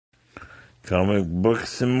Comic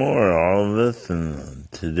books and more, all of this in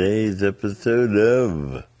today's episode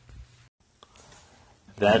of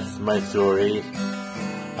That's My Story.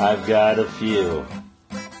 I've got a few.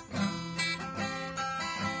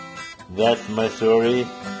 That's my story.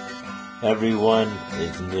 Everyone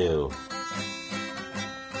is new.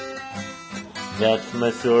 That's my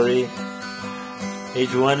story.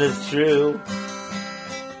 Each one is true.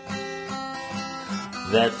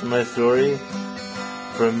 That's my story.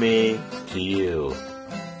 From me to you.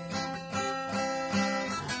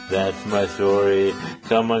 That's my story.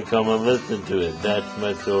 Come on, listen to it. That's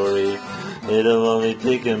my story. It'll only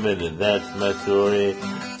take a minute. That's my story.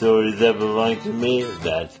 Stories that belong to me.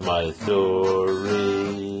 That's my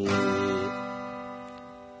story.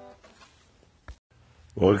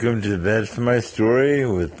 Welcome to That's My Story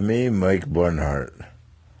with me, Mike Barnhart.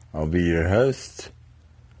 I'll be your host.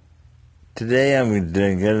 Today I'm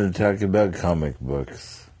going to talk about comic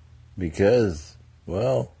books because,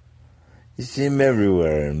 well, you see them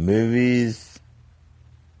everywhere in movies,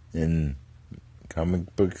 in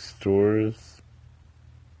comic book stores,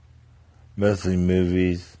 mostly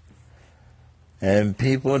movies, and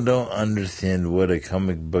people don't understand what a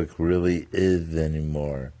comic book really is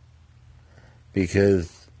anymore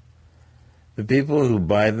because the people who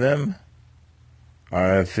buy them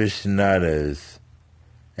are aficionados.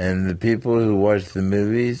 And the people who watch the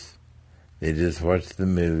movies, they just watch the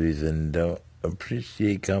movies and don't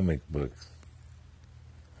appreciate comic books.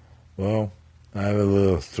 Well, I have a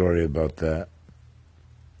little story about that.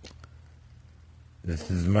 This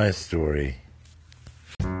is my story.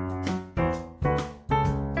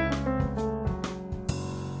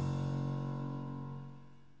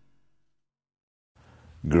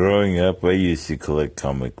 Growing up, I used to collect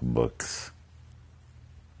comic books.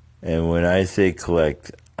 And when I say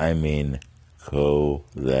collect, I mean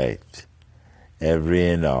collect. Every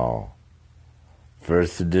and all.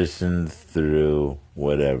 First editions through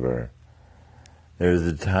whatever. There was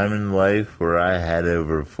a time in life where I had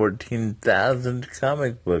over 14,000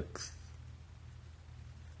 comic books.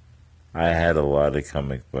 I had a lot of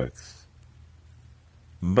comic books.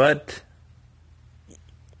 But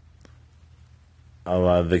a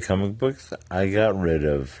lot of the comic books I got rid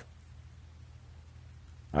of.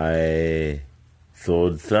 I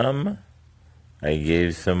sold some. I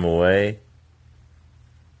gave some away.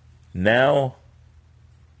 Now,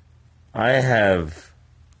 I have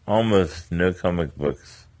almost no comic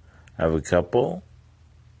books. I have a couple,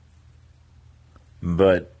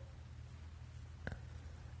 but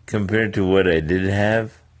compared to what I did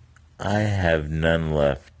have, I have none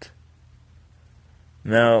left.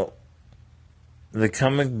 Now, the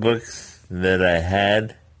comic books that I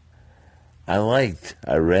had, I liked,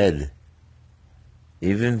 I read.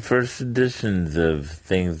 Even first editions of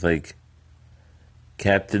things like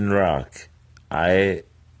Captain Rock.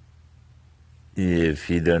 If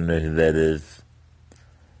you don't know who that is,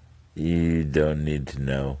 you don't need to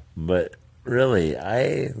know. But really,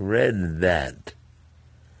 I read that.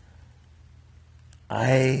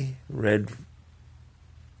 I read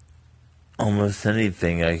almost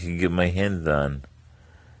anything I could get my hands on.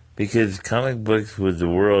 Because comic books was a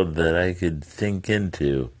world that I could sink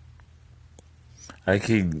into. I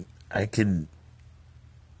could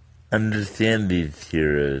understand these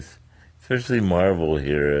heroes, especially Marvel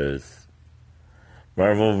heroes.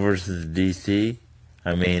 Marvel versus DC.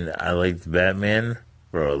 I mean, I liked Batman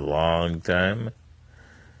for a long time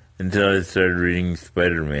until I started reading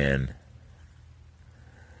Spider-Man.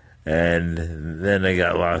 And then I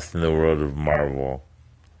got lost in the world of Marvel.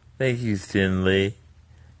 Thank you, Stan Lee.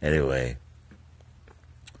 Anyway,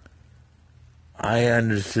 I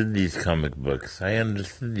understood these comic books. I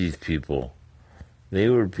understood these people. They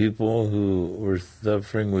were people who were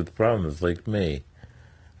suffering with problems like me.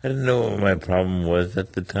 I didn't know what my problem was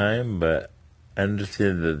at the time, but I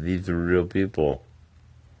understood that these were real people.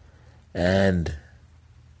 And,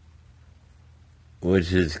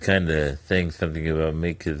 which is kind of saying something about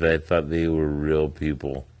me because I thought they were real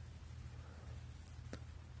people.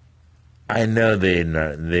 I know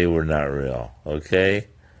they were not real, okay?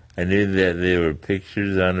 I knew that they were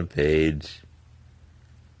pictures on a page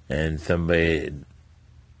and somebody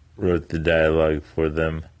wrote the dialogue for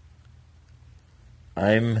them.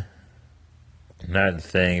 I'm not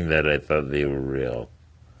saying that I thought they were real.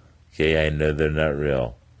 Okay, I know they're not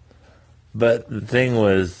real. But the thing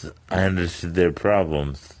was, I understood their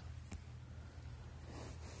problems.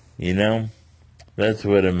 You know? That's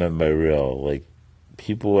what I meant by real. Like,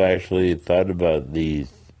 people actually thought about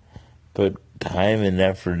these, put time and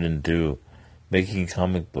effort into making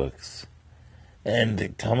comic books.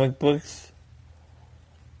 And comic books,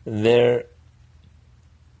 they're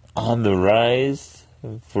on the rise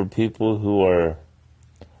for people who are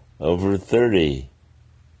over 30.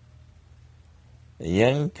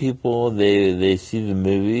 Young people, they see the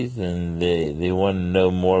movies and they want to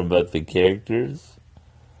know more about the characters,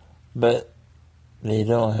 but they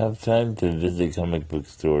don't have time to visit comic book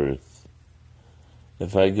stores.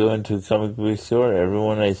 If I go into a comic book store,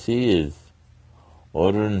 everyone I see is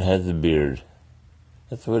older and has a beard.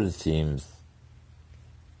 That's what it seems.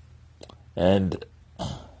 And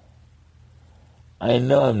I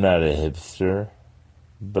know I'm not a hipster,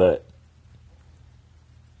 but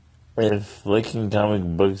if liking comic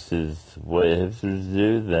books is what hipsters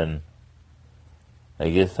do, then I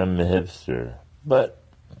guess I'm a hipster. But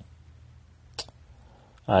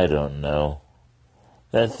I don't know.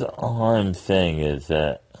 That's all I'm saying is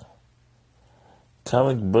that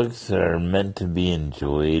comic books are meant to be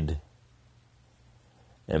enjoyed,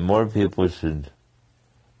 and more people should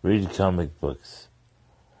read comic books.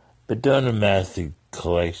 But don't amass a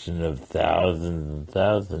collection of thousands and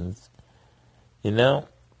thousands. You know,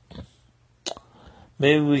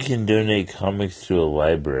 maybe we can donate comics to a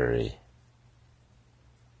library.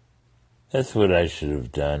 That's what I should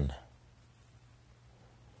have done.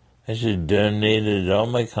 I should have donated all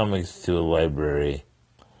my comics to a library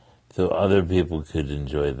so other people could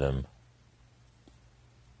enjoy them.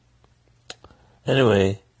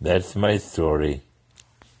 Anyway, that's my story.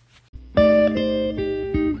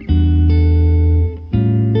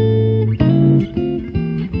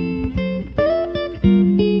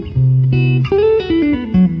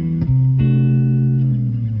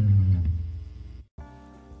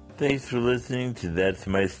 Thanks for listening to That's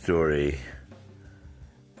My Story.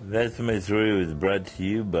 That's My Story was brought to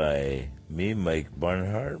you by me, Mike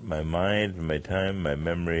Barnhart, my mind, my time, my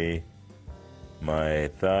memory, my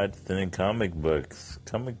thoughts, and comic books.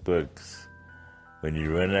 Comic books. When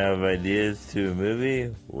you run out of ideas to a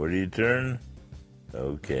movie, where do you turn?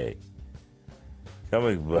 Okay.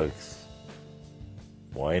 Comic books.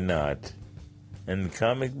 Why not? And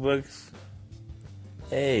comic books?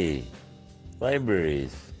 Hey,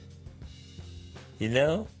 libraries. You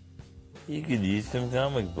know, you could use some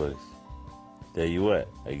comic books. Tell you what,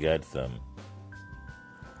 I got some.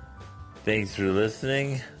 Thanks for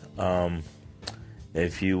listening.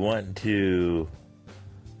 If you want to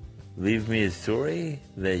leave me a story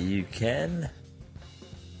that you can,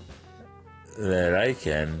 that I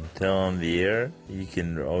can tell on the air, you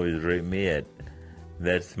can always write me at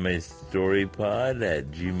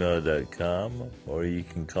that'smystorypod@gmail.com, or you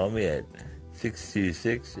can call me at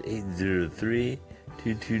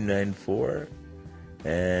 626-803-2294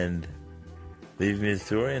 and leave me a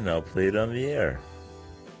story and I'll play it on the air.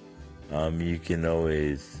 You can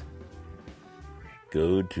always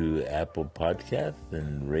go to Apple Podcasts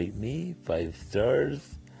and rate me 5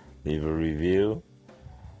 stars. Leave a review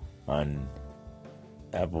on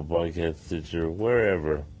Apple Podcasts, Stitcher,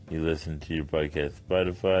 wherever you listen to your podcast,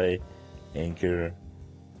 Spotify, Anchor.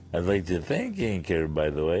 I'd like to thank Anchor, by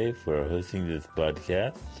the way, for hosting this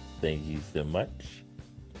podcast. Thank you so much.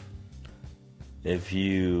 If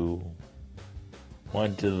you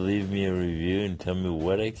want to leave me a review and tell me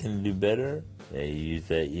what I can do better, use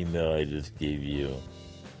that email I just gave you.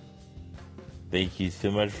 Thank you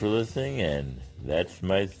so much for listening, and that's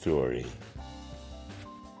my story.